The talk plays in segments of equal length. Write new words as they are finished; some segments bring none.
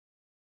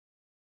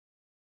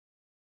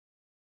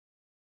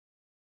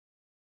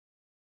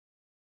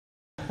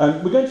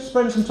We're going to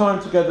spend some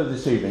time together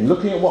this evening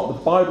looking at what the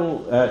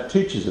Bible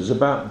teaches us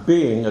about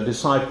being a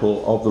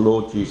disciple of the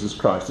Lord Jesus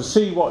Christ, to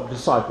see what a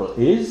disciple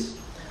is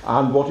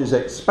and what is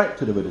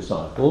expected of a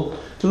disciple,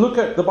 to look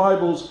at the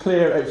Bible's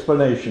clear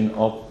explanation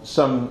of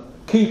some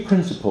key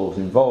principles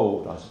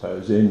involved, I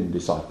suppose, in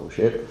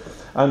discipleship,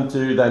 and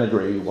to then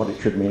agree what it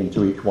should mean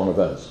to each one of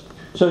us.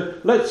 So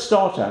let's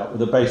start out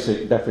with a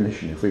basic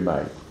definition, if we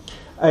may.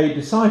 A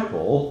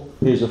disciple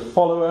is a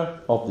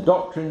follower of the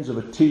doctrines of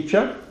a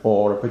teacher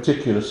or a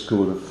particular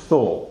school of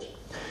thought.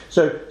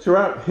 So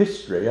throughout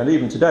history, and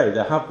even today,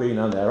 there have been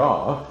and there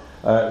are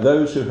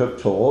those who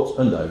have taught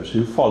and those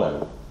who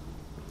follow.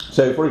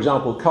 So, for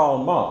example, Karl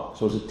Marx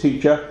was a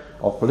teacher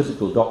of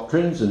political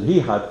doctrines, and he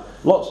had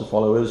lots of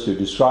followers who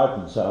described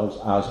themselves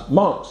as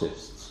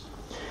Marxists.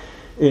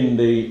 In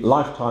the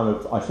lifetime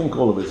of, I think,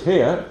 all of us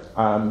here,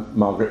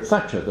 Margaret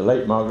Thatcher, the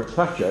late Margaret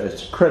Thatcher,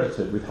 is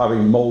credited with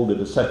having moulded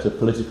a set of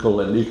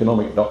political and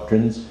economic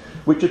doctrines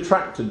which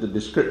attracted the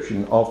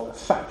description of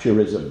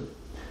Thatcherism.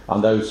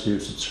 And those who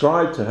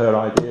subscribed to her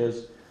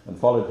ideas and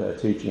followed her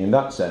teaching in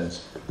that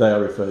sense, they are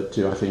referred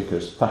to, I think,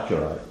 as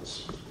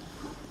Thatcherites.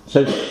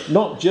 So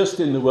not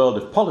just in the world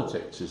of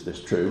politics is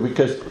this true,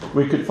 because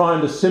we could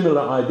find a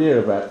similar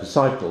idea about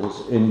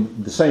disciples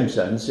in the same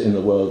sense in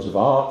the worlds of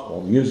art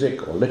or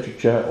music or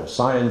literature or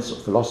science or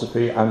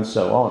philosophy and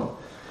so on.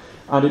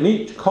 And in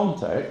each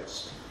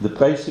context, the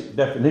basic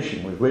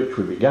definition with which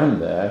we began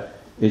there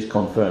is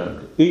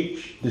confirmed.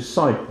 Each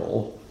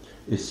disciple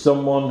is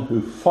someone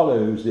who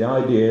follows the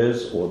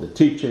ideas or the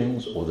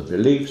teachings or the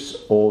beliefs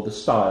or the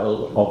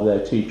style of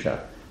their teacher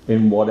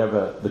in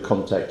whatever the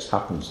context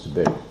happens to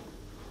be.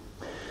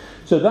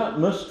 So that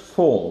must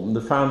form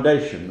the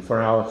foundation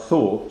for our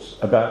thoughts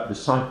about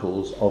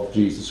disciples of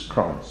Jesus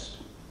Christ.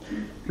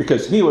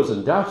 Because he was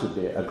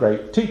undoubtedly a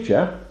great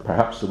teacher,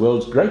 perhaps the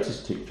world's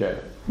greatest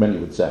teacher, many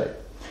would say.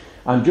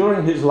 And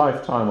during his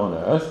lifetime on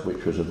earth,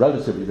 which was a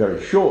relatively very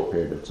short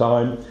period of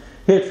time,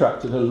 he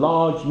attracted a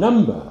large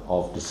number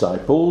of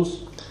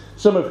disciples,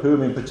 some of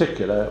whom in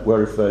particular were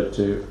referred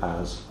to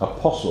as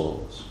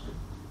apostles.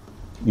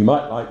 You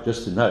might like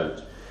just to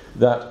note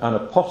that an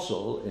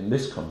apostle in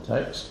this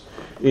context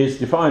is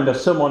defined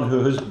as someone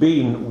who has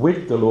been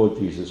with the Lord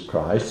Jesus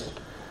Christ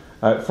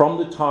from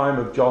the time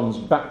of John's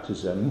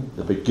baptism,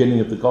 the beginning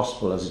of the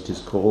gospel as it is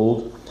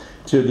called,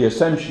 to the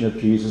ascension of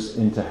Jesus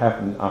into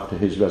heaven after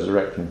his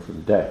resurrection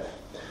from death.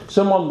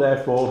 Someone,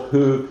 therefore,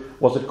 who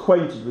was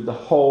acquainted with the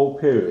whole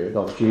period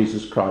of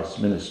Jesus Christ's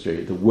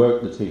ministry, the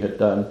work that he had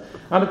done,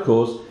 and of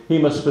course he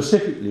must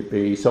specifically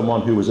be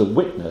someone who was a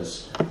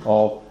witness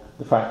of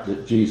the fact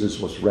that Jesus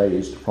was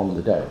raised from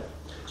the dead.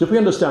 So if we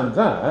understand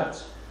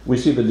that, we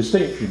see the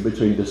distinction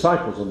between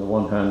disciples on the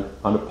one hand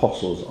and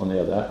apostles on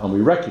the other, and we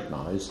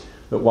recognise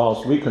that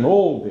whilst we can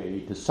all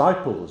be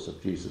disciples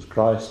of Jesus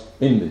Christ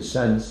in this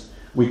sense,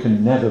 we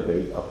can never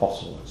be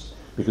apostles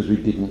because we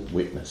didn't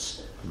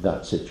witness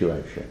that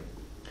situation.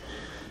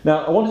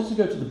 Now, I wanted to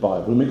go to the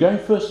Bible, and we're going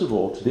first of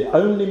all to the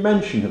only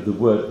mention of the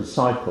word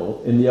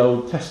disciple in the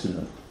Old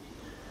Testament.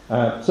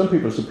 Some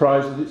people are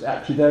surprised that it's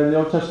actually there in the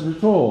Old Testament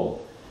at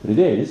all, but it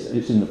is.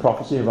 It's in the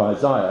prophecy of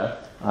Isaiah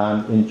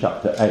and in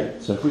chapter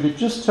 8. So if we could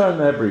just turn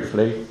there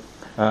briefly,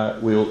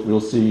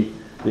 we'll see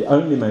the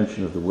only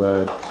mention of the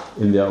word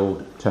in the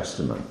Old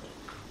Testament.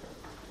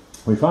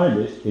 We find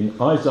it in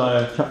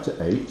Isaiah chapter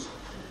 8,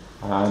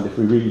 and if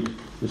we read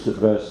just at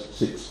verse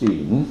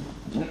 16,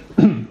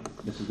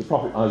 this is the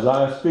prophet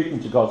Isaiah speaking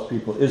to God's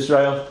people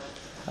Israel,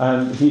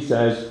 and he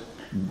says,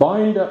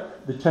 "Bind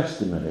up the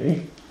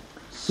testimony,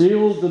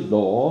 seal the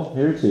law,"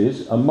 here it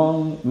is,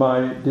 "among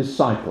my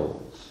disciples.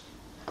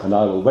 And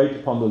I will wait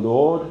upon the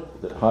Lord,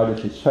 that hideth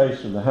his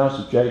face from the house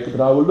of Jacob,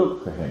 and I will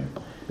look for him.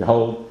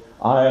 Behold,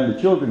 I and the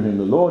children whom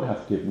the Lord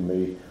hath given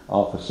me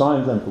are for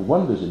signs and for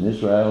wonders in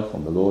Israel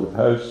from the Lord of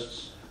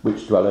hosts,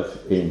 which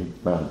dwelleth in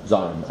Mount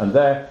Zion." And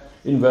there,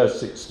 in verse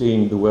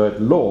 16, the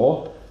word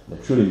law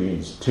literally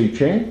means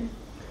teaching,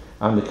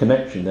 and the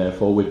connection,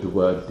 therefore, with the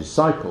word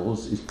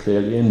disciples is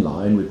clearly in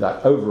line with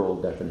that overall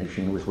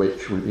definition with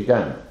which we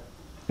began.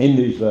 In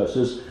these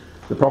verses,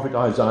 the prophet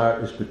Isaiah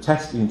is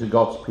protesting to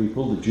God's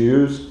people, the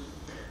Jews,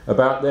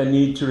 about their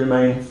need to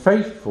remain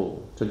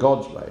faithful to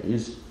God's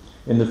ways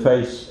in the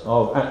face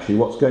of actually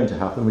what's going to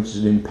happen, which is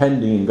an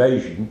impending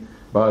invasion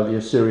by the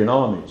Assyrian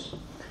armies.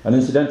 And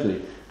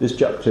incidentally, this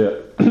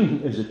chapter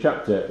is a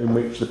chapter in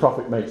which the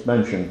prophet makes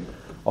mention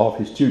of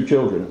his two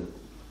children,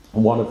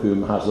 one of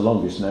whom has the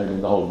longest name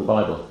in the whole of the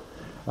Bible,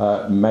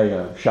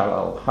 Meir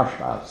Shalal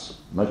Hashbaz.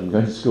 Imagine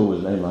going to school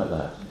with a name like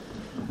that.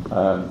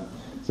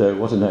 So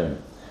what a name.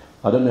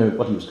 I don't know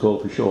what he was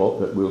called for short,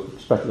 but we'll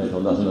speculate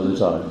on that another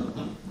time.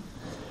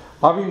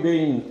 Having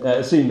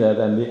been seen there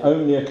then the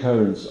only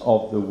occurrence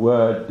of the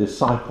word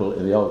disciple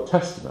in the Old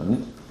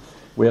Testament,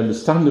 we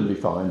understandably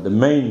find the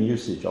main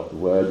usage of the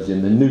word is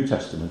in the New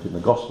Testament, in the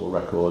Gospel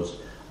records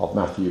of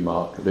Matthew,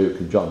 Mark, Luke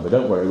and John. But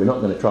don't worry, we're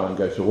not going to try and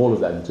go through all of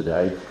them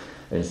today.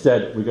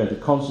 Instead, we're going to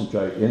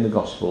concentrate in the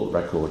Gospel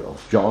record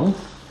of John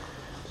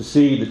to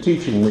see the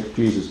teaching which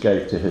Jesus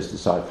gave to his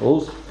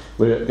disciples.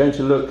 We're going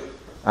to look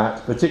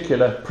at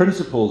particular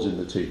principles in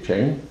the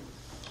teaching,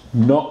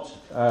 not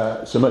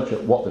so much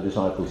at what the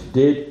disciples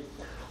did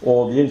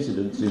or the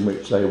incidents in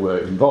which they were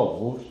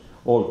involved,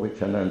 all of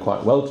which are known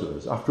quite well to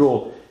us. After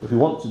all, if we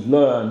want to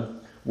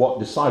learn what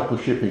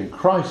discipleship in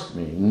Christ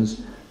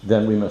means,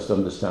 then we must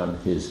understand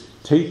his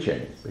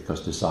teaching,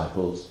 because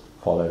disciples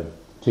follow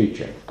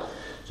teaching.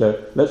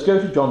 So let's go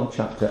to John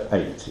chapter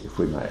 8, if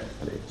we may,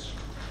 please.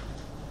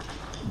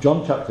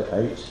 John chapter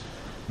 8,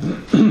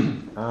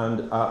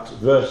 and at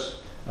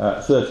verse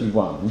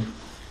 31,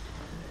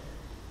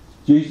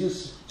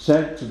 Jesus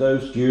said to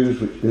those Jews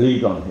which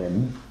believed on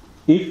him,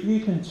 "If ye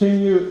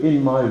continue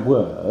in my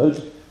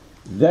word,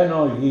 then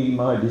are ye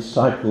my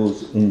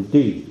disciples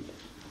indeed,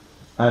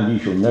 and ye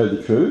shall know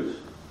the truth,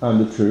 and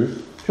the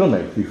truth shall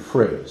make you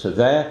free." So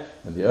there,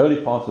 in the early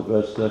part of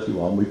verse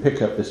 31, we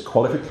pick up this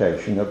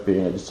qualification of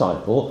being a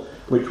disciple,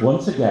 which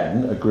once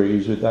again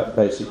agrees with that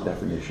basic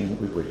definition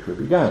with which we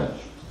began.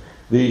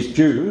 These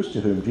Jews to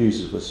whom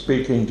Jesus was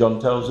speaking, John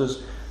tells us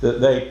that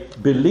they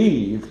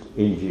believed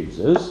in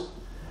Jesus,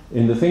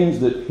 in the things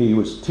that he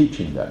was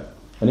teaching them.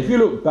 And if you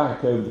look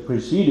back over the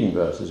preceding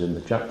verses in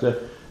the chapter,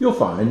 you'll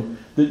find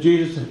that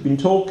Jesus had been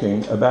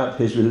talking about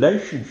his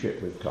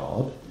relationship with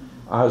God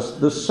as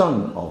the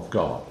Son of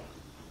God.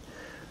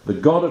 The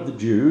God of the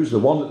Jews, the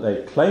one that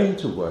they claimed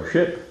to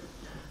worship,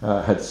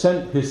 had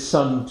sent his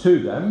Son to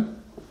them,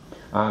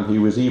 and he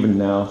was even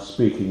now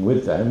speaking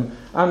with them,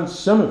 and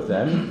some of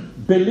them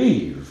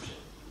believed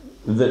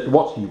that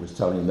what he was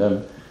telling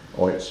them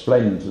or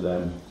explaining to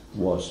them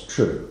was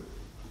true.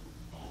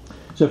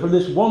 So from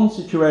this one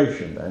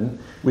situation then,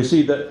 we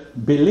see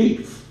that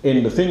belief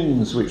in the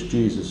things which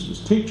Jesus was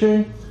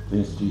teaching,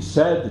 things that he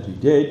said, that he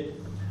did,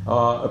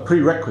 are a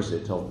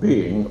prerequisite of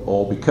being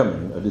or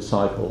becoming a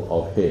disciple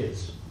of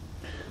his.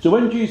 So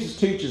when Jesus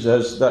teaches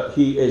us that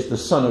he is the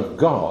Son of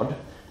God,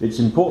 it's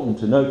important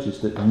to notice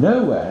that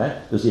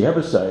nowhere does he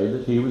ever say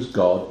that he was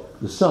God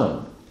the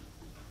Son,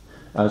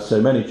 as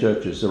so many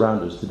churches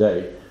around us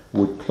today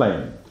would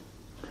claim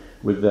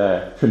with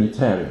their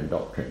Trinitarian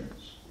doctrines.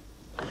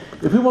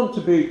 If we want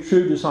to be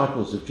true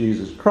disciples of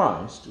Jesus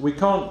Christ, we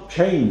can't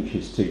change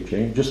his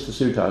teaching just to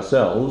suit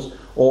ourselves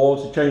or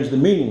to change the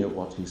meaning of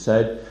what he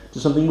said to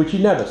something which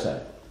he never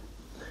said.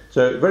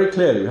 So very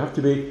clearly we have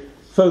to be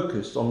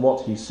focused on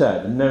what he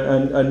said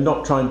and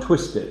not try and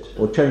twist it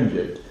or change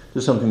it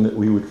to something that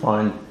we would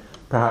find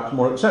perhaps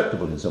more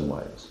acceptable in some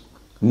ways.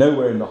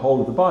 Nowhere in the whole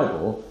of the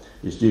Bible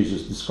is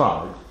Jesus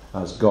described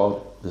as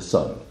God the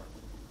Son.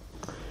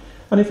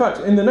 And in fact,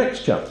 in the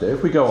next chapter,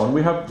 if we go on,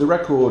 we have the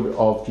record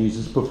of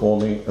Jesus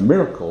performing a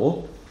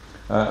miracle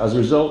as a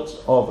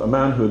result of a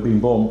man who had been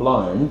born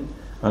blind,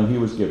 and he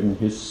was given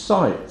his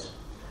sight.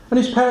 And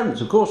his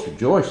parents, of course,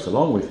 rejoiced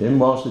along with him,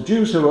 whilst the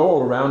Jews who were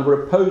all around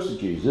were opposed to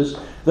Jesus.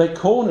 They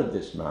cornered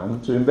this man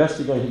to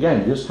investigate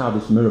again just how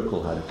this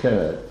miracle had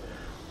occurred.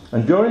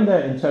 And during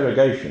their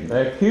interrogation,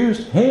 they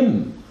accused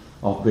him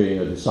of being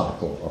a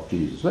disciple of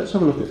Jesus. Let's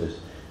have a look at this.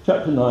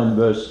 Chapter 9,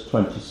 verse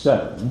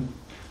 27.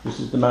 This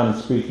is the man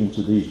speaking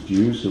to these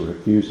Jews who were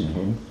accusing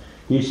him.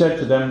 He said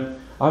to them,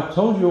 "I've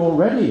told you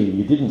already, and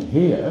you didn't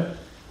hear.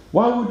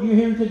 Why would you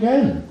hear it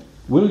again?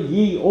 Will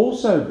ye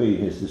also be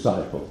his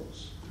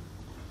disciples?"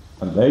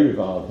 And they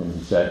reviled him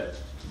and said,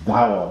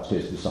 "Thou art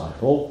his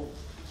disciple,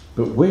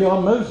 but we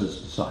are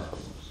Moses' disciples.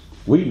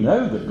 We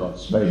know that God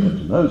spake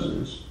unto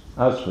Moses.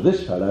 As for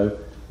this fellow,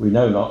 we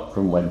know not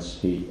from whence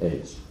he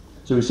is."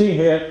 So we see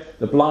here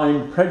the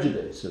blind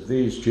prejudice of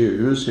these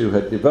Jews who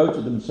had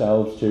devoted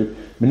themselves to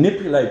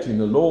manipulating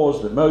the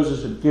laws that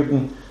Moses had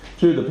given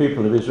to the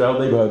people of Israel.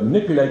 They were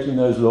manipulating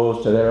those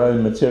laws to their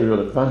own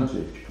material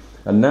advantage.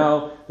 And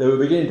now they were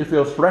beginning to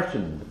feel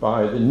threatened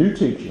by the new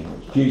teaching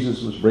which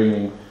Jesus was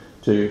bringing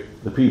to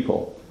the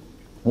people.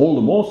 All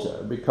the more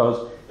so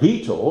because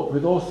he taught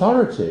with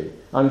authority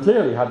and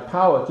clearly had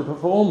power to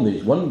perform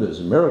these wonders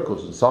and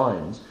miracles and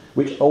signs,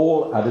 which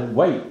all added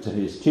weight to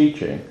his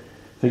teaching,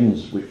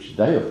 things which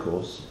they, of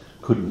course,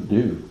 couldn't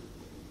do.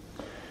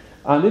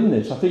 And in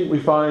this, I think we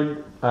find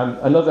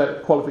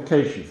another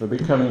qualification for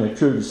becoming a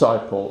true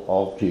disciple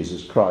of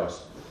Jesus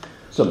Christ.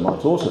 Some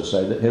might also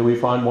say that here we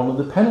find one of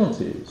the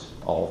penalties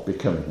of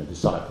becoming a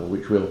disciple,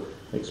 which we'll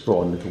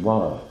explore in a little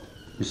while.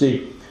 You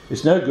see,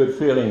 it's no good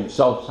feeling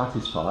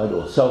self-satisfied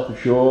or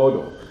self-assured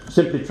or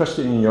simply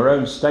trusting in your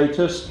own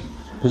status,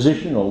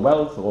 position or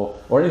wealth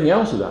or anything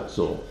else of that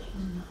sort.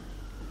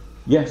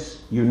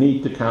 Yes, you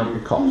need to count the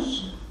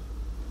cost.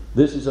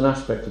 This is an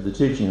aspect of the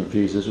teaching of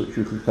Jesus which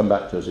we could come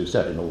back to, as we've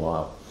said, in a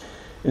while.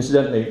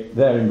 Incidentally,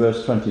 there in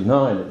verse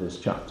 29 of this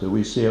chapter,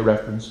 we see a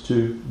reference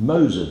to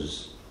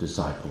Moses'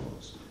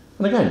 disciples.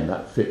 And again,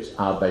 that fits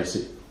our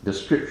basic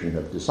description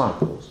of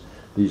disciples.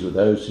 These were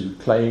those who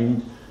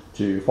claimed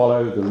to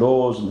follow the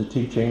laws and the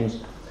teachings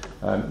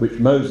which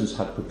Moses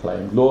had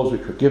proclaimed, laws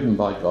which were given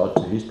by God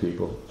to his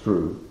people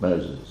through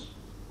Moses.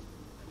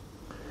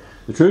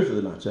 The truth of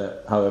the matter,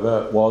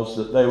 however, was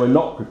that they were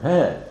not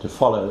prepared to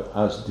follow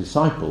as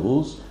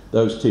disciples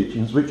those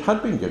teachings which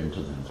had been given to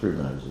them through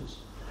Moses.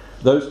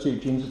 Those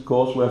teachings, of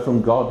course, were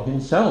from God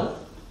himself,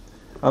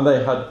 and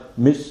they had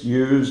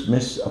misused,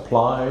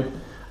 misapplied,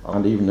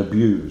 and even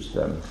abused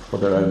them for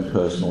their own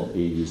personal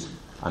ease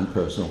and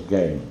personal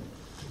gain.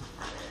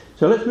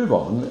 So let's move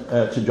on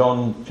to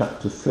John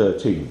chapter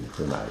 13, if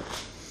we may.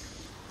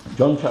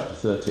 John chapter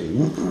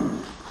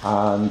 13,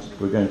 and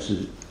we're going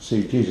to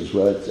see Jesus'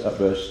 words at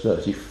verse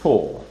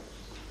 34.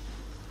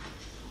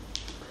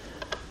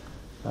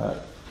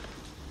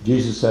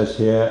 Jesus says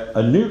here,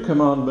 "A new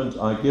commandment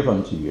I give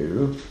unto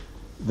you,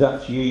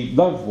 that ye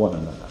love one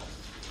another.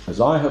 As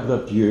I have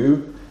loved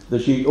you,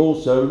 that ye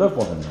also love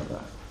one another.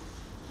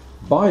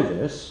 By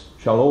this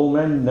shall all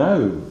men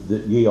know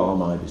that ye are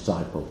my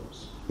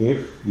disciples,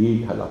 if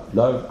ye have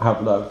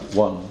loved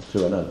one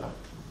to another."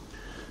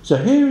 So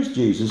here is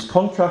Jesus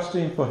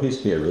contrasting for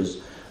his hearers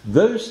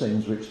those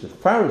things which the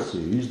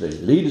Pharisees, the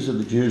leaders of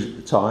the Jews at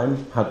the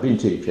time, had been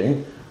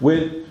teaching,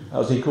 with,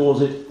 as he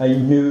calls it, a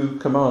new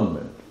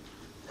commandment.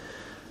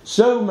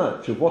 So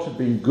much of what had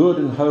been good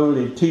and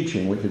holy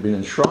teaching, which had been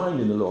enshrined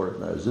in the law of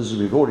Moses, as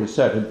we've already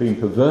said, had been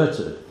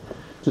perverted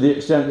to the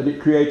extent that it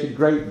created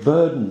great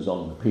burdens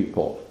on the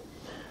people.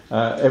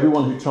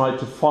 Everyone who tried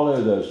to follow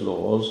those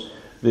laws,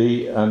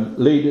 the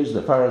leaders,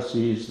 the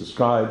Pharisees, the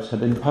scribes,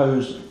 had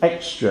imposed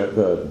extra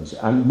burdens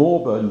and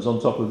more burdens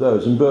on top of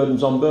those, and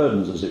burdens on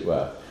burdens, as it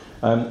were,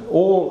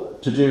 all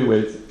to do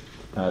with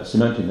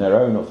cementing their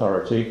own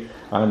authority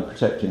and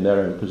protecting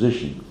their own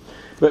position.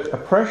 But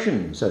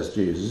oppression, says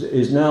Jesus,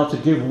 is now to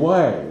give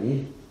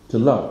way to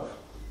love.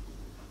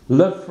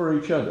 Love for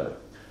each other.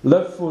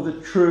 Love for the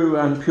true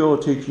and pure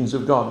teachings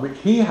of God, which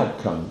he had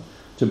come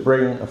to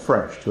bring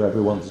afresh to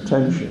everyone's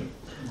attention.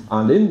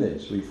 And in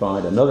this we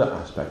find another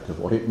aspect of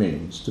what it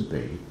means to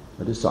be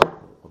a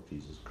disciple of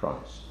Jesus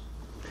Christ.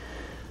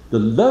 The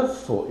love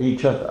for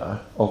each other,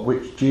 of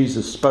which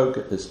Jesus spoke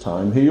at this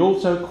time, he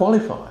also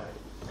qualified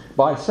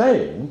by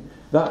saying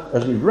that,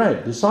 as we've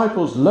read,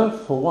 disciples'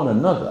 love for one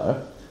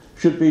another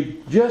should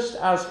be just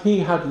as he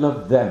had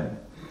loved them.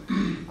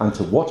 And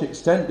to what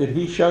extent did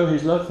he show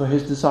his love for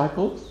his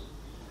disciples?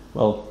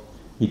 Well,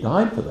 he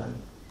died for them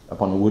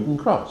upon a wooden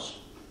cross.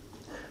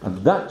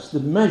 And that's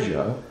the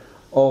measure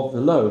of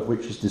the love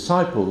which his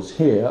disciples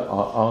here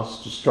are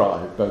asked to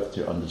strive both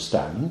to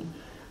understand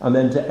and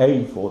then to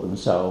aim for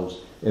themselves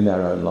in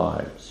their own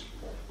lives.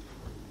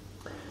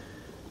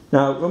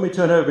 Now, when we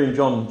turn over in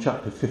John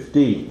chapter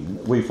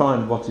 15, we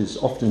find what is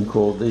often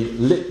called the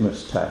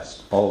litmus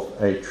test of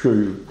a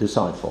true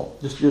disciple.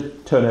 Just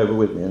turn over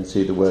with me and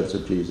see the words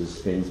of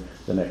Jesus in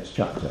the next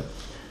chapter.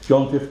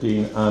 John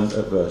 15 and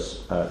at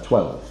verse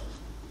 12.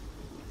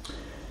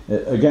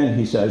 Again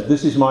he says,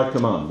 "This is my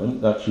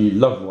commandment, that ye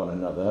love one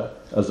another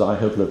as I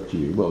have loved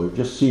you." Well, we've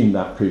just seen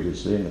that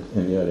previously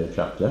in the earlier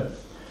chapter.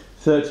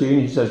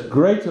 13, he says,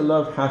 "Greater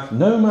love hath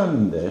no man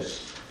than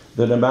this,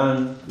 that a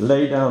man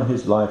lay down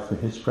his life for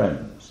his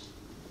friends.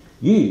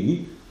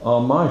 Ye are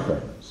my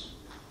friends,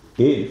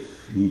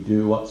 if ye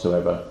do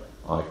whatsoever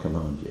I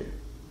command you."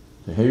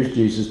 So here's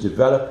Jesus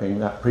developing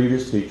that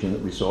previous teaching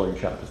that we saw in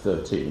chapter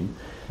 13,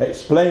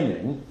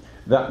 explaining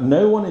that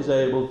no one is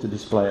able to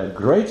display a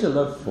greater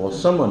love for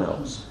someone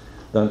else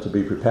than to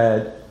be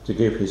prepared to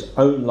give his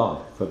own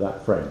life for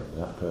that friend,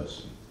 that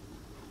person.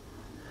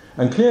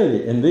 And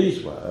clearly in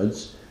these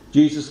words,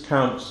 Jesus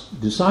counts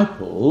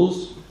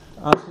disciples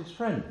as his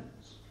friends.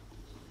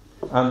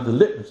 And the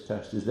litmus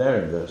test is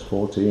there in verse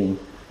 14,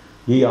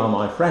 "Ye are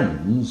my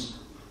friends,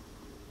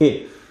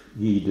 if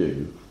ye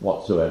do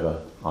whatsoever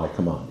I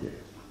command you."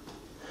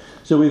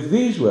 So with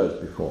these words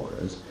before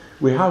us,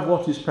 we have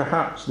what is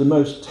perhaps the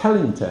most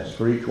telling test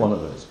for each one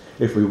of us.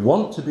 If we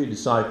want to be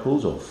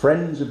disciples or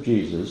friends of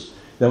Jesus,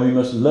 then we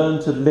must learn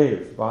to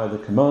live by the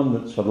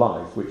commandments for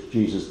life which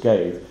Jesus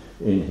gave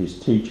in his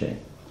teaching.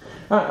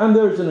 And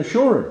there is an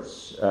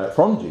assurance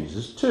from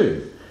Jesus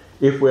too,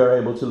 if we are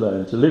able to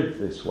learn to live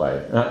this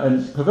way.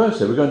 And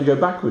perversely, we're going to go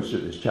backwards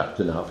through this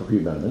chapter now for a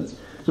few moments.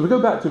 So we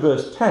go back to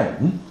verse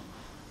 10.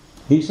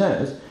 He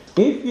says,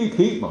 "If ye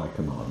keep my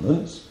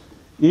commandments,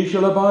 ye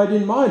shall abide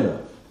in my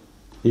love,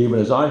 even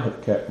as I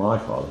have kept my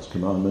Father's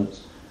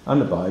commandments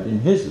and abide in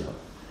his love.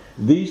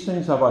 These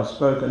things have I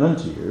spoken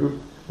unto you,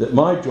 that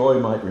my joy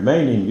might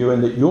remain in you,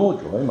 and that your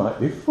joy might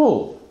be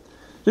full."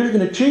 So if you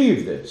can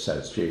achieve this,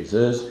 says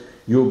Jesus,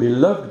 you'll be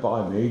loved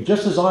by me,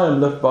 just as I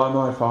am loved by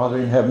my Father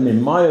in heaven,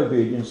 in my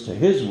obedience to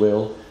his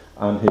will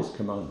and his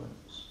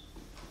commandments.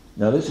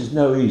 Now this is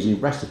no easy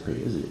recipe,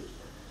 is it?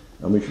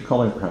 And we should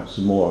comment perhaps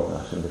some more on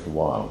that in a little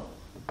while.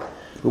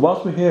 But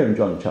whilst we're here in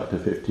John chapter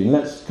 15,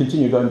 let's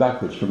continue going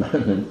backwards for a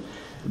moment,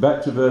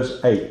 back to verse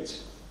 8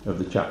 of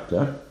the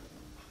chapter.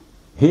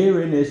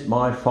 "Herein is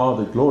my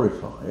Father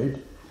glorified,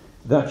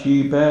 that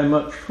ye bear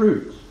much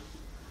fruit.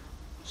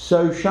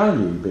 So shall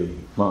ye be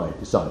my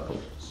disciples.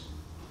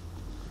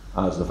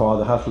 As the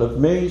Father hath loved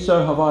me,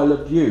 so have I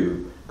loved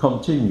you.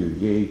 Continue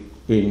ye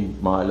in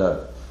my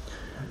love."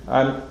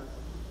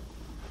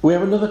 We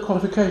have another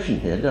qualification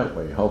here, don't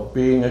we, of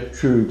being a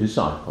true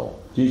disciple.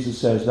 Jesus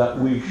says that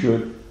we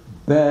should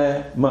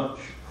bear much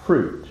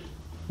fruit,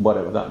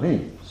 whatever that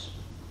means.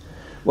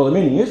 Well, the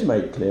meaning is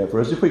made clear for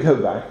us if we go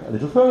back a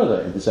little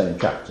further in the same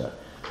chapter,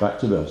 back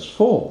to verse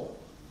 4.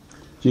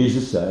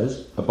 Jesus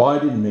says,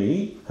 "Abide in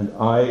me, and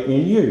I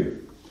in you.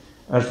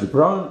 As the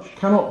branch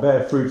cannot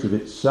bear fruit of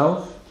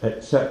itself,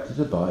 except it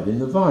abide in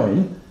the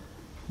vine,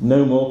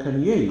 no more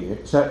can ye,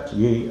 except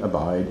ye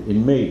abide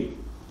in me.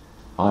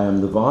 I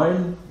am the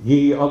vine,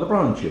 ye are the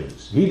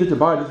branches. He that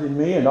abideth in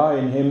me, and I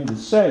in him, the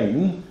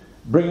same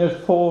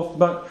bringeth forth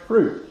much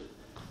fruit.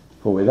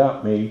 For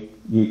without me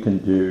ye can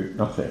do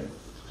nothing.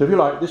 So if you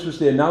like, this was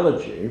the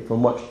analogy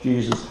from which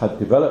Jesus had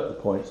developed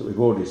the points that we've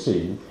already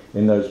seen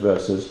in those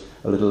verses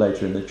a little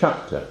later in the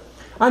chapter.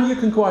 And you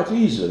can quite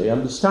easily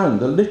understand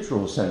the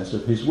literal sense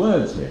of his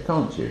words here,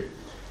 can't you?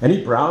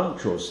 Any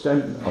branch or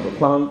stem of a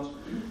plant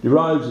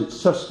derives its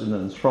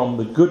sustenance from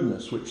the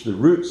goodness which the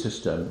root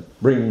system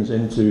brings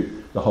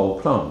into the whole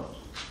plant.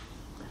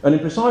 And in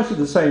precisely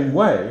the same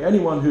way,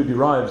 anyone who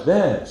derives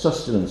their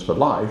sustenance for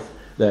life,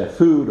 their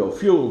food or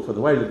fuel for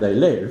the way that they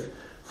live,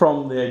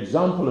 from the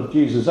example of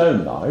Jesus'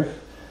 own life,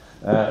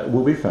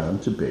 will be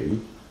found to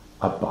be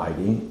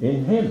abiding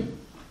in him.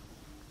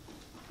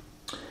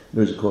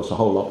 There is, of course, a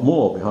whole lot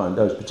more behind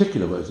those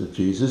particular words of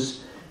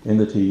Jesus, in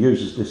that he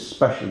uses this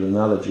special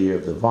analogy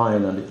of the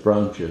vine and its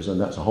branches, and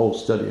that's a whole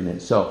study in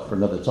itself for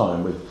another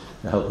time with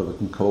the help of a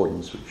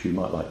concordance, which you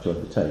might like to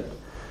undertake.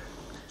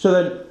 So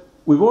then,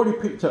 we've already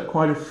picked up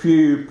quite a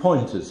few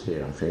pointers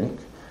here, I think,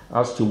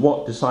 as to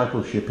what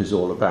discipleship is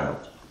all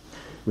about.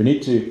 We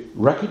need to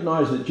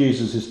recognise that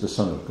Jesus is the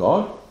Son of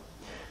God.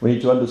 We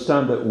need to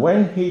understand that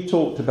when he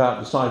talked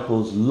about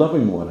disciples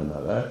loving one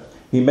another,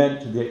 he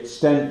meant to the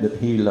extent that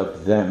he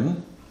loved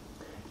them,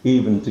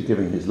 even to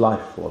giving his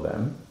life for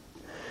them.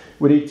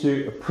 We need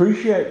to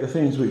appreciate the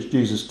things which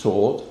Jesus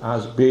taught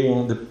as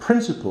being the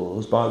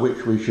principles by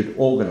which we should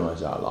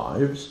organise our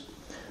lives.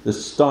 The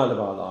style of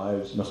our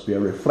lives must be a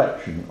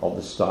reflection of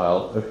the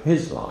style of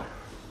his life.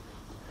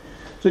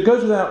 So it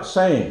goes without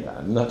saying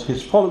then that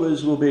his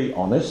followers will be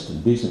honest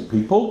and decent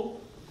people,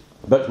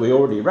 but we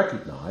already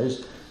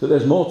recognise that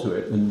there's more to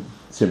it than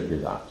simply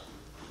that.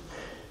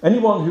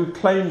 Anyone who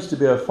claims to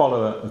be a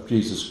follower of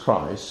Jesus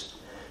Christ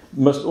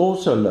must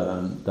also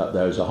learn that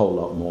there is a whole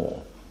lot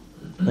more.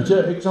 And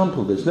to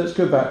example this, let's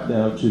go back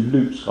now to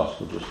Luke's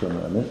Gospel just for a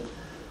moment.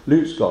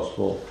 Luke's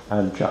Gospel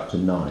and chapter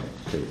 9,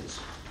 please.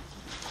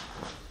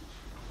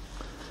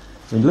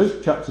 In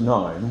Luke chapter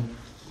 9,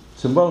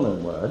 some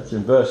well-known words.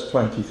 In verse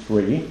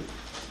 23,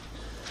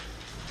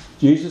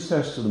 Jesus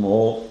says to them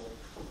all,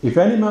 "If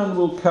any man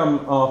will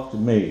come after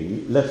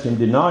me, let him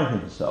deny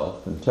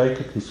himself and take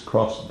up his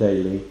cross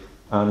daily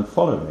and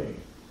follow me.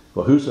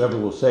 For whosoever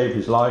will save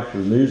his life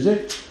shall lose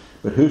it,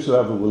 but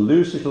whosoever will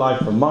lose his life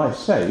for my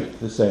sake,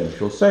 the same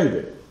shall save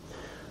it.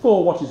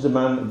 For what is a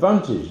man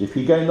advantaged if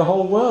he gain the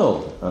whole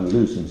world and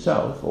lose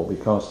himself, or be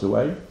cast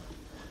away?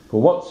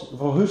 For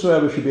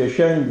whosoever shall be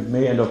ashamed of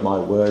me and of my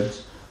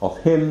words, of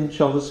him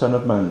shall the Son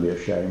of Man be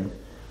ashamed,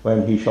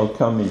 when he shall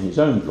come in his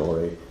own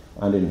glory,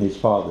 and in his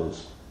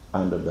Father's,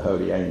 and of the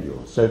holy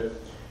angels." So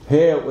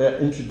here we're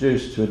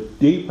introduced to a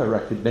deeper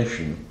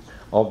recognition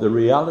of the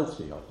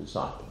reality of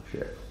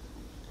discipleship.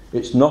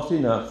 It's not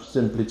enough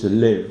simply to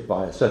live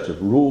by a set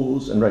of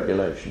rules and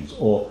regulations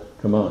or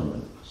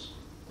commandments.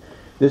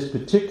 This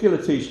particular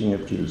teaching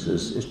of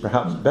Jesus is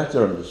perhaps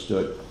better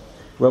understood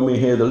when we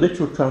hear the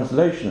literal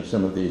translation of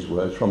some of these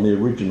words from the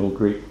original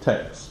Greek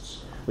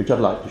texts, which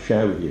I'd like to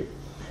share with you.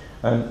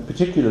 And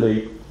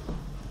particularly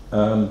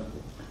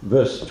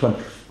verse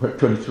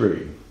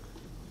 23.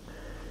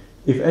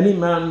 "If any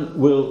man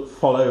will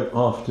follow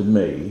after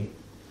me,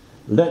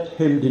 let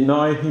him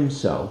deny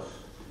himself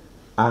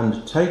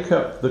and take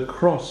up the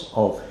cross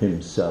of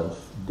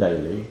himself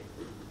daily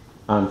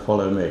and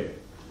follow me."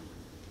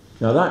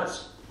 Now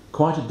that's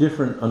quite a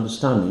different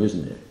understanding,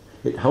 isn't it?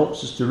 It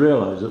helps us to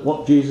realise that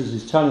what Jesus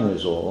is telling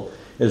us all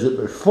is that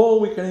before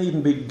we can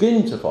even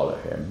begin to follow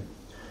him,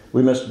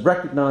 we must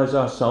recognise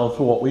ourselves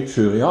for what we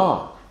truly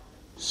are,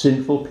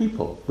 sinful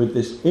people with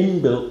this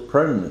inbuilt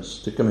proneness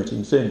to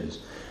committing sins,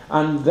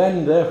 and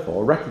then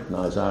therefore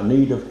recognise our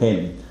need of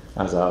him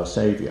as our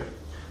saviour.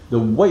 The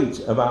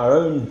weight of our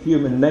own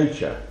human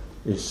nature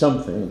is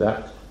something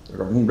that,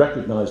 having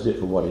recognised it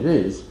for what it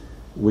is,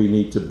 we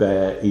need to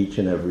bear each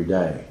and every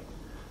day,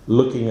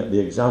 looking at the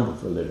example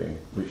for living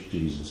which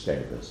Jesus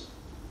gave us.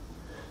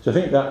 So I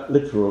think that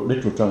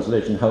literal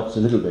translation helps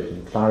a little bit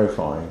in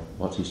clarifying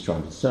what he's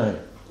trying to say.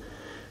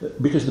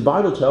 Because the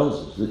Bible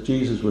tells us that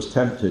Jesus was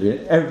tempted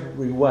in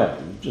every way,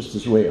 just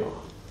as we are,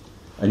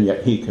 and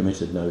yet he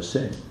committed no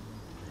sin.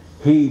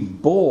 He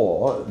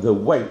bore the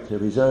weight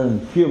of his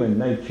own human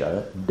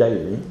nature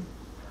daily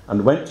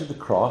and went to the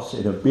cross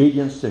in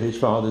obedience to his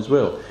Father's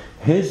will.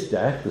 His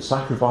death, the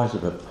sacrifice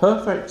of a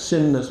perfect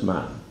sinless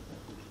man,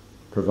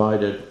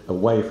 provided a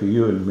way for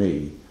you and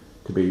me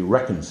to be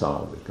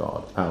reconciled with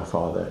God, our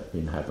Father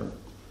in heaven.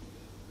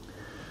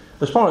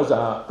 As far as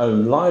our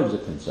own lives are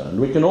concerned,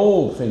 we can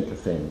all think of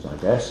things, I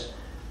guess,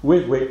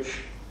 with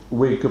which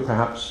we could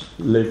perhaps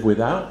live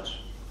without.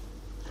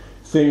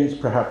 Things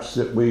perhaps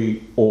that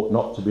we ought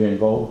not to be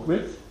involved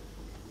with.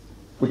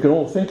 We can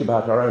all think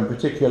about our own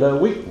particular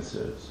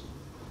weaknesses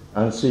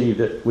and see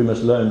that we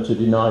must learn to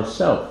deny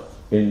self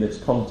in this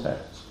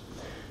context.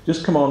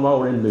 Just come on while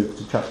we're in Luke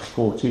to chapter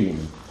 14.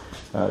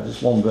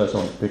 Just one verse I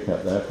want to pick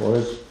up there for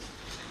us.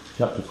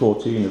 chapter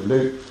 14 of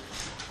Luke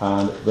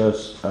and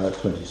verse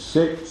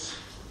 26.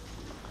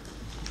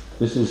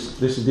 This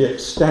is the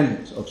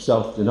extent of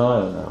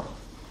self-denial now.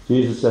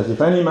 Jesus says,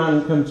 "If any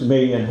man come to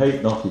me and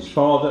hate not his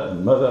father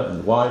and mother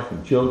and wife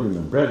and children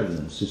and brethren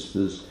and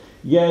sisters,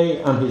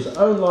 yea, and his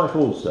own life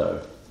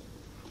also,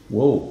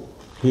 whoa,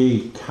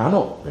 he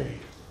cannot be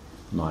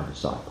my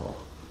disciple."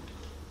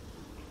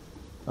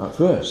 At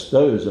first,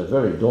 those are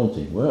very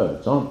daunting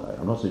words, aren't they?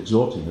 I'm not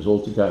exhorting us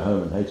all to go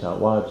home and hate our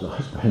wives or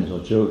husbands or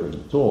children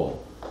at all.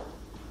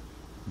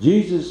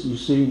 Jesus, you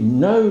see,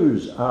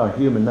 knows our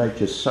human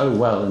nature so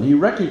well, and he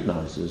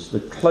recognises the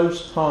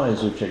close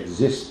ties which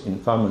exist in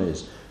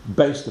families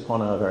based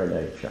upon our very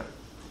nature.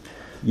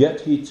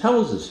 Yet he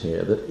tells us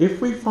here that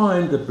if we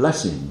find the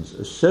blessings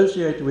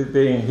associated with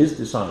being his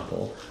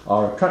disciple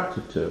are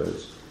attractive to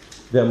us,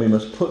 then we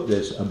must put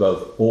this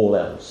above all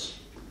else,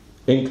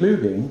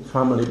 including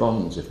family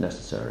bonds if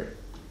necessary.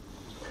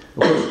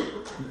 Of course,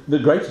 the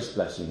greatest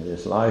blessing in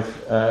this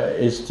life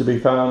is to be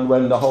found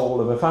when the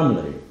whole of a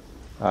family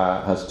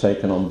has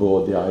taken on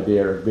board the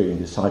idea of being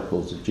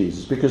disciples of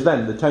Jesus, because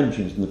then the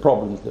tensions and the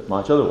problems that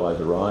might otherwise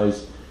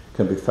arise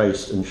can be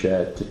faced and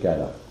shared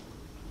together.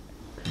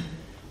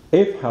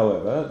 If,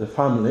 however, the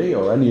family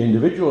or any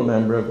individual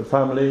member of the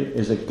family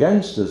is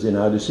against us in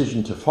our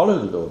decision to follow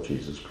the Lord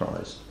Jesus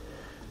Christ,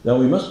 then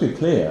we must be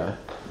clear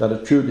that a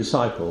true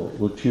disciple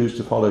will choose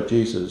to follow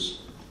Jesus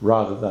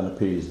rather than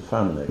appease the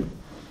family.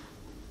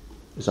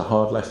 It's a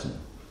hard lesson.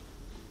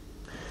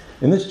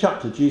 In this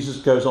chapter, Jesus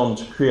goes on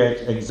to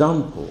create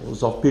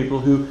examples of people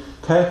who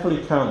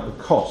carefully count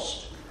the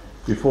cost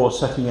before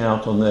setting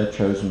out on their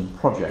chosen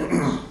projects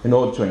in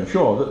order to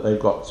ensure that they've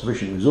got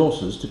sufficient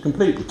resources to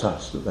complete the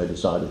task that they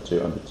decided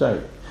to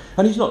undertake.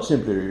 And he's not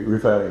simply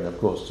referring, of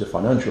course, to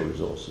financial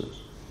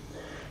resources.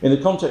 In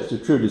the context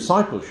of true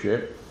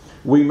discipleship,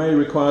 we may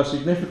require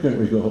significant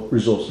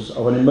resources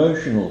of an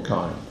emotional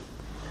kind.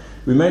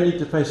 We may need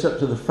to face up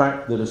to the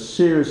fact that a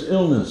serious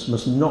illness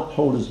must not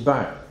hold us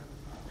back.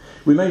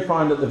 We may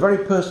find that the very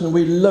person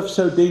we love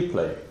so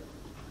deeply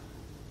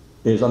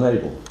is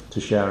unable to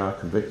share our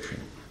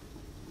conviction.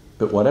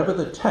 But whatever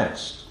the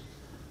test,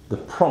 the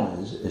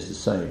promise is the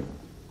same.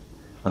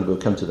 And we'll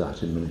come to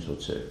that in a minute or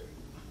two.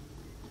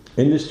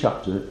 In this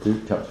chapter,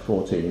 Luke chapter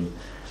 14,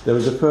 there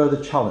is a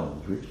further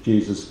challenge which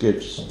Jesus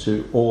gives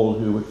to all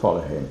who would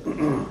follow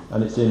him.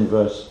 And it's in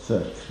verse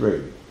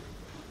 33.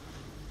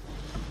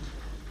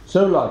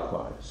 "So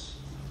likewise,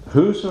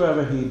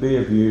 whosoever he be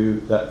of you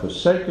that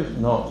forsaketh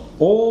not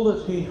all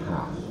that he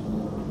hath,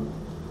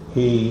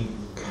 he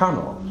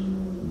cannot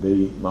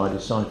be my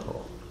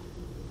disciple."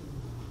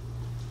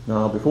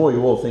 Now, before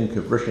you all think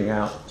of rushing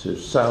out to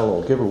sell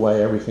or give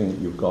away everything that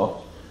you've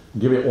got,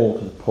 give it all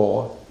to the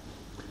poor,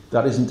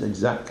 that isn't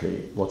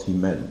exactly what he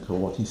meant or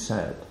what he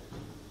said.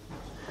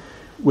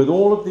 With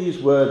all of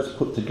these words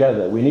put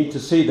together, we need to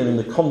see them in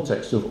the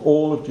context of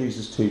all of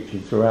Jesus'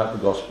 teaching throughout the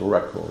Gospel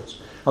records.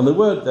 And the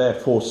word there,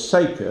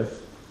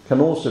 forsaketh, can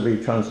also be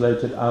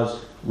translated as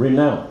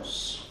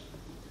renounce.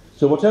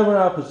 So whatever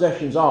our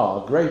possessions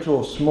are, great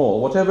or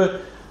small, whatever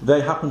they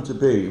happen to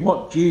be,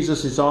 what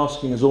Jesus is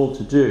asking us all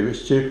to do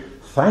is to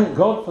thank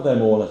God for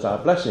them all as our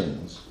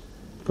blessings,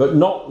 but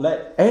not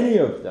let any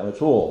of them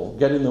at all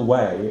get in the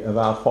way of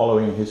our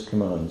following his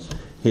commands,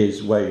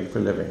 his way for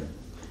living.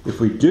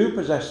 If we do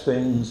possess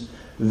things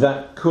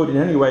that could in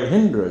any way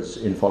hinder us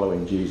in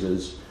following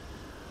Jesus,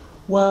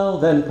 well,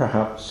 then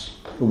perhaps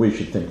we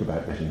should think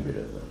about getting rid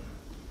of them.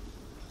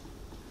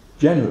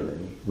 Generally,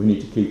 we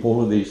need to keep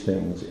all of these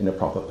things in a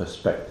proper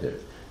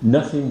perspective.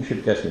 Nothing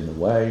should get in the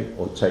way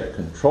or take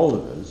control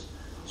of us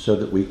so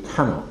that we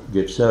cannot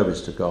give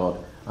service to God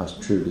as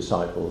true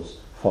disciples,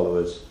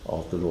 followers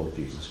of the Lord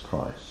Jesus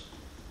Christ.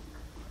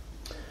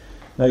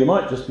 Now, you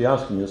might just be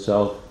asking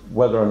yourself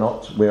whether or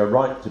not we are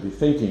right to be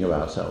thinking of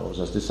ourselves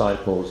as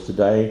disciples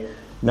today,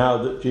 now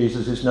that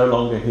Jesus is no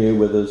longer here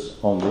with us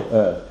on the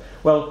earth.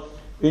 Well,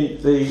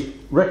 in the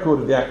record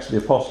of the Acts of the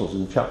Apostles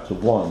in chapter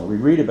 1, we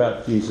read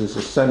about Jesus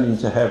ascending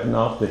to heaven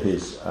after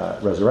his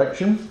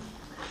resurrection,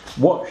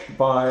 watched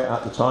by,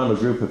 at the time, a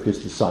group of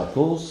his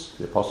disciples,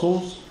 the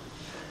apostles.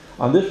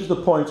 And this was the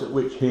point at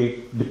which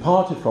he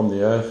departed from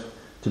the earth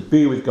to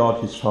be with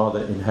God his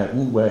Father in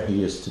heaven, where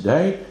he is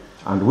today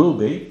and will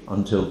be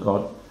until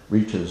God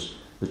reaches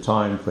the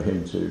time for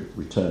him to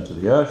return to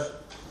the earth.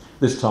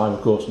 This time,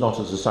 of course, not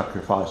as a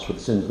sacrifice for the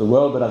sins of the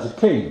world, but as a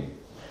king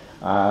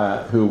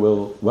who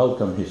will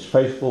welcome his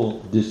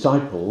faithful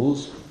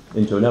disciples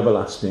into an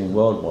everlasting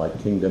worldwide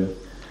kingdom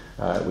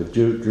with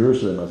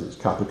Jerusalem as its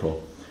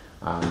capital.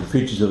 And the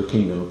features of the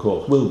kingdom, of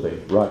course, will be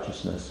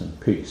righteousness and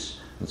peace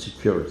and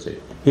security.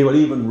 He will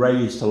even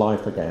raise to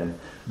life again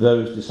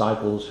those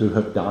disciples who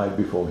have died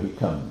before he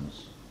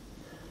comes.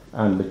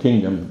 And the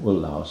kingdom will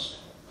last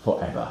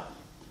forever.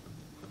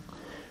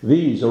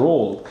 These are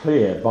all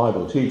clear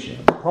Bible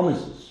teaching,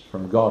 promises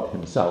from God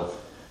himself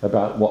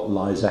about what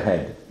lies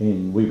ahead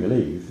in, we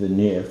believe, the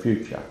near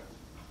future.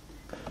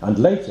 And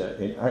later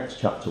in Acts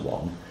chapter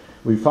 1,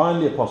 we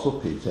find the Apostle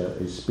Peter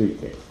is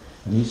speaking.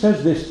 And he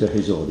says this to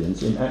his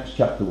audience in Acts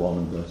chapter 1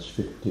 and verse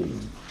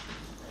 15.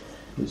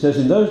 It says,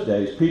 in those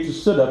days, Peter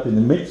stood up in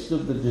the midst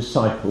of the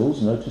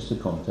disciples, notice the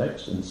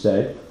context, and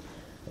said,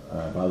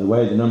 by the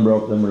way, the number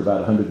of them were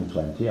about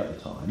 120 at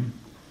the time,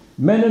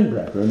 "Men and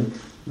brethren,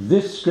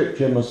 this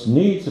scripture must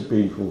needs have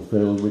been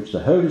fulfilled, which the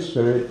Holy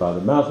Spirit by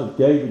the mouth of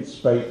David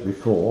spake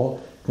before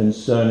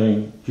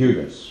concerning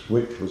Judas,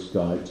 which was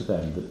guide to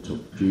them that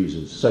took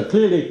Jesus." So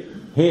clearly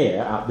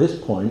here, at this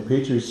point,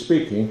 Peter is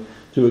speaking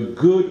to a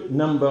good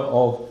number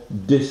of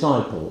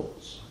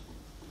disciples.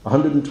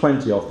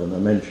 120 of them are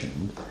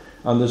mentioned,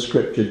 and the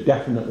scripture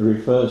definitely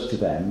refers to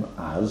them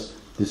as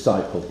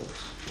disciples.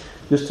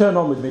 Just turn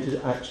on with me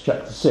to Acts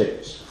chapter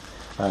 6.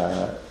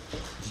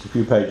 Just a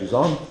few pages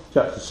on,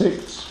 chapter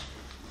 6.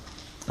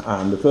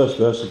 And the first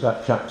verse of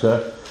that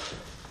chapter,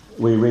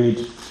 we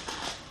read,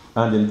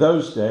 "And in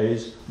those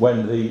days,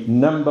 when the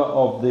number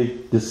of the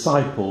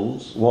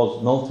disciples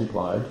was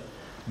multiplied,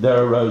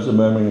 there arose a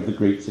murmuring of the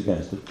Greeks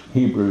against the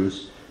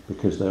Hebrews,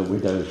 because their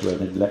widows were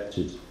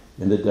neglected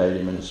in the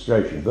daily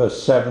ministration."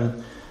 Verse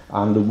 7,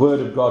 "And the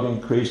word of God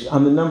increased,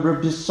 and the number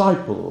of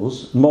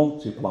disciples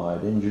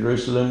multiplied in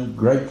Jerusalem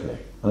greatly,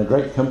 and a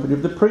great company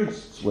of the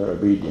priests were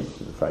obedient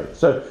to the faith."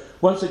 So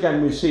once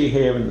again we see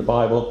here in the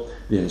Bible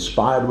the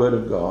inspired word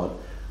of God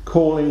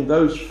calling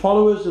those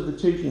followers of the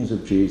teachings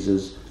of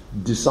Jesus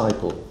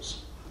disciples.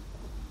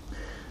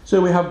 So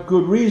we have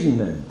good reason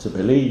then to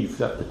believe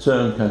that the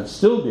term can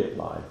still be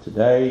applied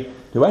today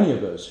to any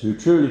of us who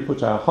truly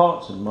put our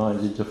hearts and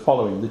minds into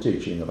following the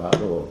teaching of our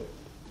Lord.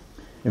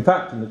 In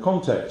fact, in the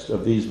context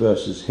of these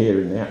verses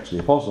here in the Acts of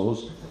the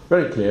Apostles, it's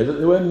very clear that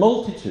there were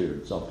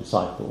multitudes of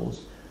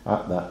disciples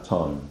at that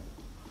time.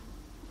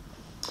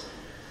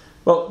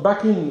 Well,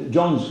 back in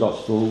John's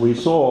Gospel, we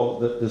saw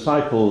that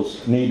disciples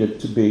needed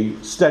to be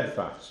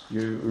steadfast.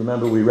 You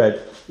remember we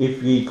read,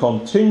 "If ye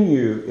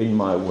continue in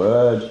my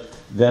word,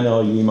 then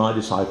are ye my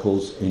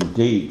disciples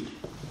indeed."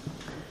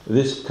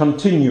 This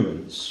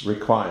continuance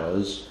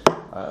requires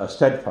a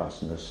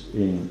steadfastness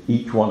in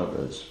each one of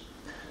us.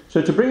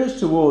 So to bring us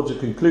towards a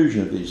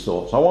conclusion of these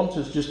thoughts, I want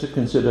us just to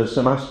consider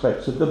some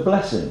aspects of the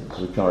blessings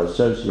which are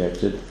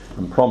associated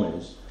and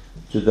promised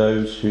to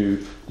those who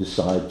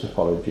decide to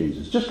follow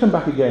Jesus. Just come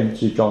back again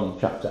to John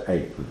chapter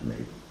 8 with me.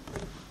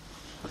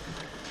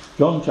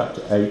 John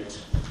chapter 8,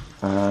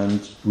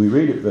 and we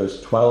read at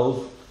verse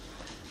 12.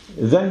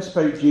 "Then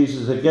spake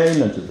Jesus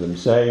again unto them,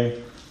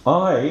 saying,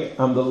 I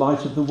am the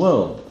light of the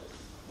world.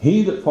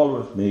 He that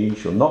followeth me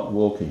shall not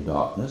walk in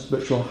darkness,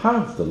 but shall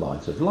have the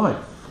light of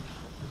life."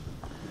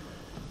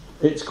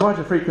 It's quite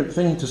a frequent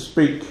thing to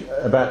speak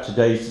about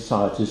today's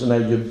society as an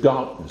age of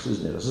darkness,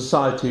 isn't it? A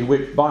society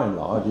which, by and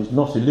large, is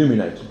not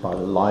illuminated by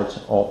the light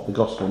of the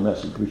gospel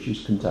message which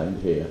is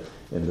contained here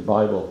in the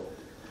Bible.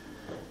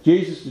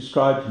 Jesus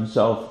described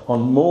himself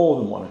on more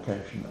than one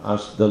occasion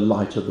as the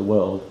light of the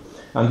world.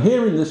 And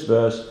here in this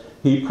verse,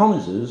 he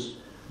promises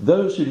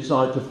those who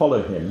decide to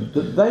follow him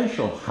that they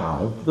shall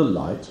have the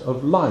light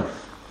of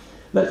life.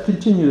 Let's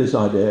continue this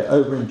idea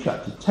over in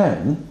chapter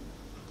 10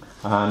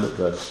 and at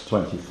verse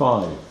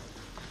 25.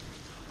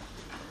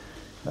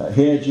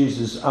 Here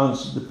Jesus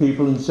answered the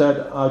people and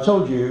said, "I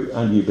told you,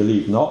 and ye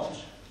believe not.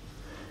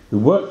 The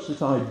works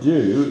that I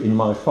do in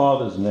my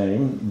Father's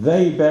name,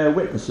 they bear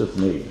witness of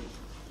me.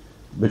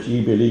 But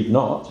ye believe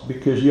not,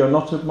 because ye are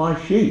not of my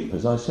sheep,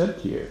 as I said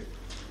to you.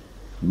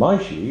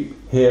 My sheep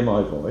hear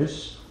my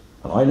voice,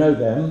 and I know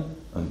them,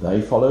 and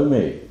they follow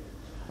me.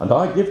 And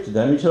I give to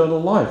them eternal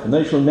life, and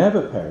they shall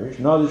never perish,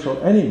 neither shall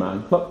any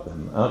man pluck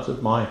them out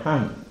of my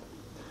hand."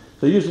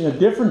 So using a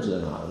different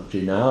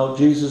analogy now,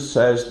 Jesus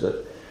says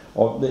that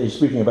he's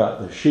speaking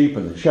about the sheep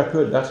and the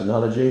shepherd, that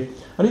analogy,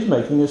 and he's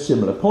making a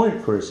similar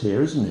point for us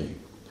here, isn't he?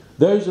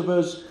 Those of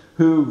us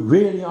who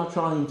really are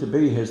trying to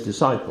be his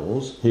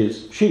disciples,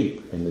 his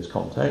sheep in this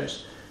context,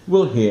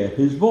 will hear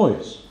his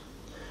voice.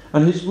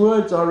 And his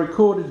words are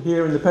recorded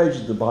here in the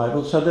pages of the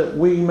Bible so that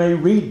we may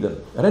read them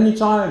at any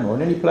time or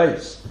in any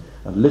place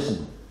and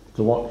listen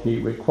to what he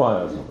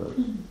requires of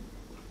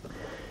us.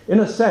 In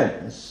a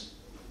sense,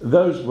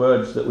 those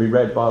words that we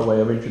read by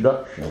way of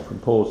introduction from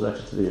Paul's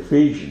letter to the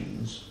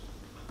Ephesians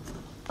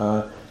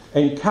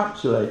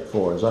encapsulate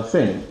for us, I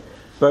think,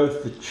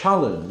 both the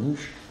challenge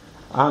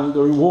and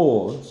the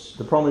rewards,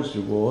 the promised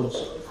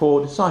rewards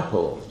for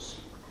disciples.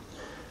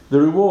 The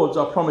rewards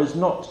are promised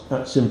not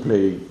at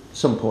simply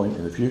some point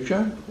in the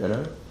future,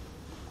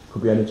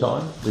 could be any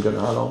time, we don't know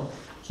how long.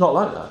 It's not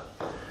like that.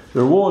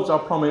 The rewards are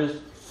promised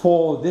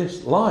for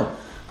this life,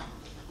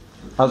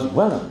 as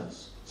well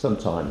as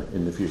sometime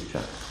in the future.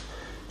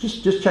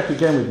 Just check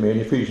again with me in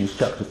Ephesians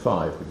chapter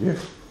 5, would you?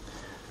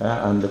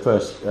 And the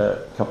first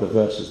couple of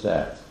verses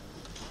there.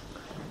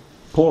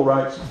 Paul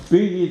writes, "Be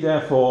ye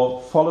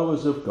therefore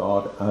followers of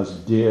God as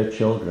dear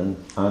children,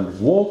 and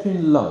walk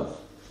in love."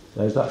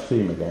 There's that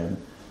theme again.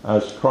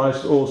 "As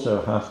Christ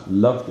also hath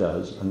loved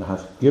us, and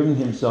hath given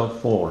himself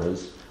for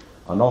us,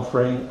 an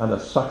offering and a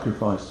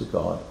sacrifice to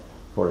God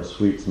for a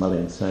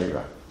sweet-smelling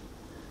savour."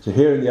 So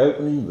here in the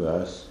opening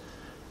verse,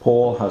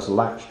 Paul has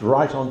latched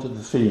right onto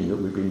the theme that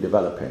we've been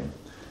developing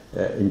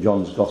in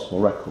John's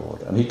Gospel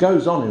record. And he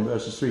goes on in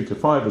verses 3 to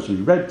 5, as we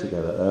read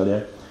together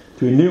earlier,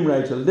 to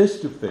enumerate a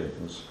list of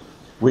things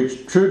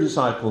which true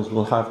disciples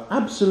will have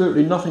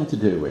absolutely nothing to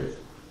do with.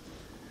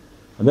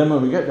 And then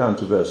when we get down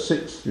to verse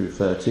 6 through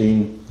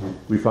 13,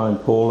 we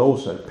find Paul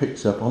also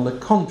picks up on the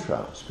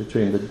contrast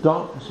between the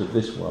darkness of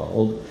this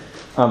world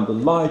and the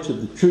light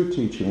of the true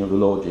teaching of the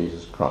Lord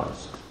Jesus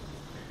Christ.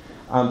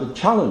 And the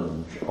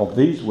challenge of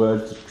these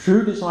words to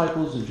true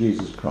disciples of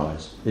Jesus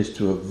Christ is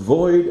to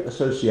avoid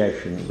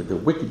association with the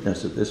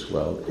wickedness of this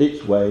world,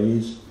 its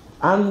ways,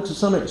 and to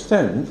some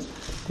extent,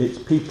 its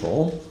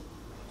people.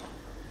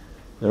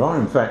 There are,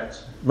 in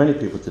fact, many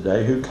people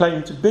today who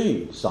claim to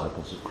be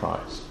disciples of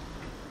Christ.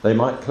 They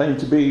might claim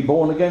to be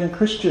born-again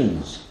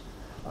Christians,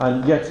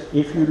 and yet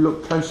if you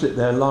look closely at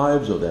their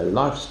lives or their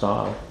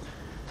lifestyle,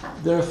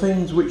 there are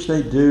things which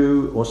they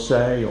do or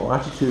say or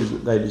attitudes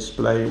that they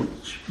display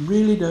which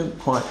really don't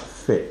quite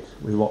fit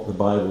with what the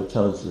Bible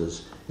tells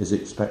us is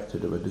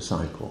expected of a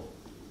disciple.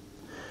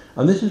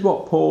 And this is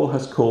what Paul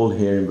has called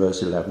here in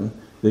verse 11,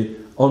 the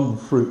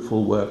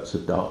unfruitful works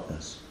of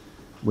darkness,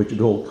 which at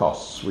all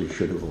costs we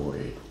should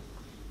avoid.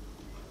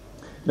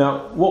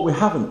 Now, what we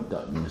haven't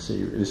done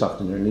this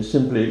afternoon is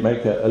simply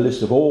make a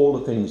list of all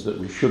the things that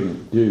we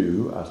shouldn't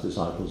do as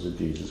disciples of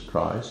Jesus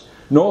Christ,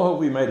 nor have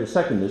we made a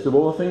second list of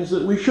all the things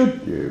that we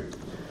should do,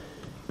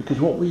 because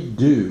what we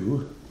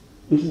do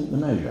isn't the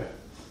measure.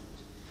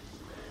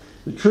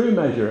 The true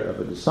measure of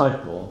a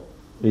disciple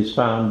is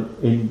found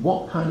in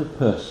what kind of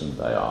person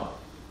they are.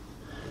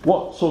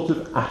 What sort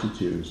of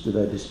attitudes do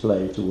they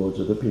display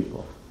towards other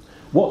people?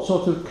 What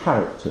sort of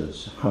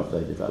characters have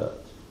they developed?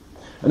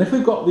 And if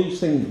we've got these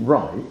things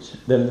right,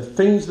 then the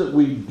things that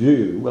we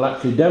do will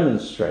actually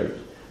demonstrate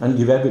and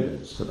give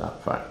evidence to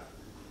that fact.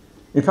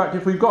 In fact,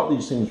 if we've got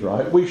these things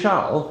right, we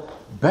shall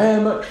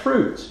bear much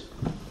fruit.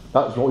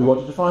 That's what we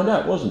wanted to find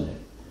out, wasn't it?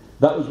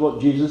 That was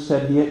what Jesus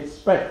said he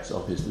expects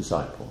of his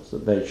disciples,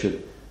 that they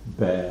should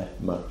bear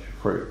much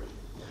fruit.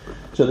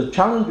 So the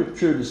challenge of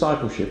true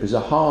discipleship is a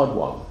hard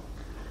one.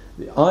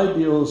 The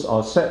ideals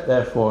are set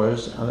there for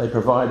us, and they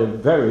provide a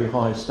very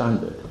high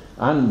standard.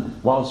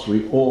 And whilst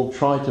we all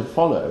try to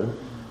follow,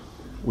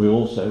 we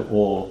also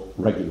all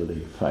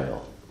regularly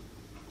fail.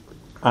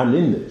 And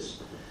in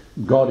this,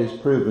 God is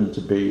proven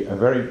to be a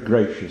very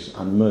gracious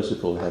and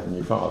merciful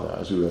Heavenly Father,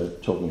 as we were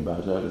talking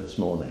about earlier this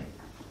morning.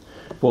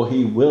 For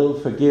he will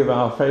forgive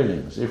our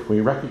failings if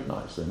we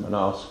recognise them and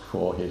ask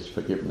for his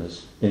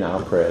forgiveness in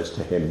our prayers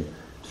to him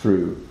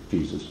through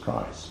Jesus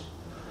Christ.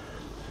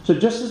 So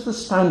just as the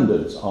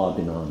standards are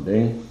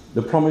demanding,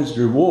 the promised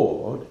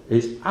reward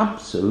is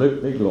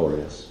absolutely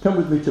glorious. Come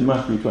with me to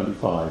Matthew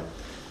 25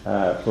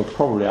 for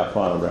probably our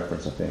final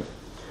reference, I think.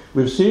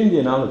 We've seen the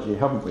analogy,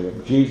 haven't we,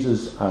 of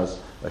Jesus as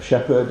a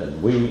shepherd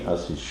and we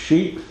as his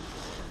sheep,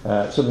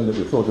 something that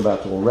we've thought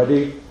about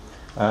already.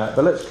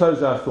 But let's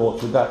close our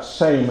thoughts with that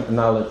same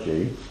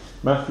analogy.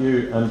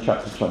 Matthew and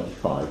chapter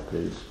 25,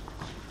 please.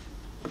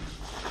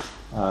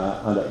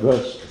 And at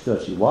verse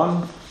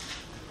 31,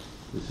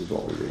 this is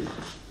what we read.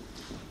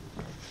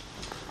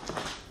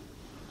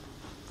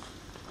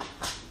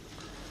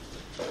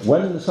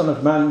 When the Son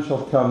of Man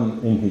shall come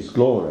in his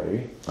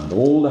glory, and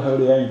all the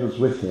holy angels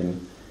with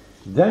him,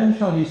 then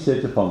shall he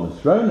sit upon the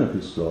throne of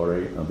his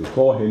glory, and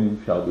before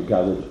him shall be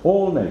gathered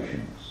all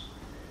nations.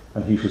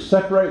 And he shall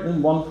separate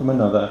them one from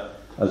another,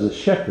 as a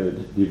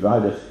shepherd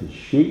divideth his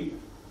sheep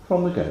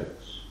from the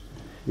goats.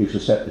 He shall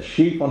set the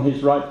sheep on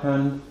his right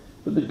hand,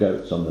 but the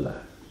goats on the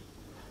left.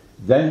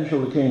 Then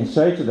shall the king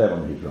say to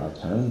them on his right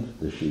hand,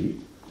 the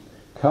sheep,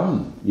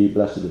 Come, ye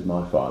blessed of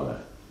my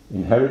Father,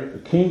 inherit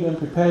the kingdom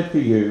prepared for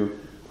you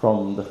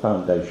from the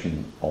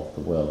foundation of the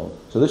world.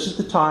 So this is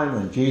the time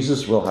when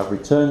Jesus will have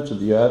returned to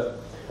the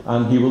earth,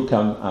 and he will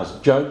come as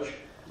judge,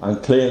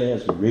 and clearly,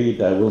 as we read,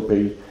 there will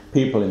be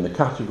people in the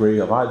category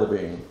of either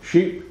being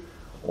sheep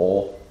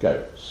or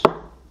goats.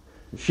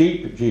 The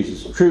sheep,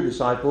 Jesus' true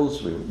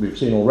disciples, we've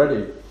seen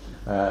already,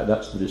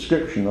 that's the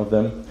description of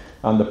them,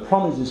 and the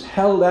promise is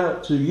held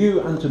out to you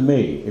and to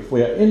me if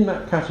we are in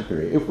that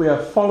category, if we are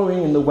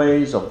following in the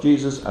ways of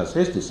Jesus as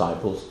his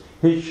disciples,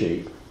 his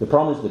sheep. The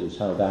promise that is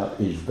held out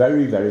is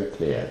very, very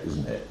clear,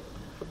 isn't it?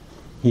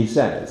 He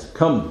says,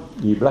 Come,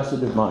 ye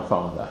blessed of my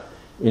Father,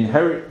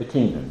 inherit the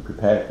kingdom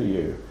prepared for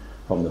you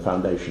from the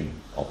foundation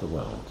of the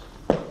world.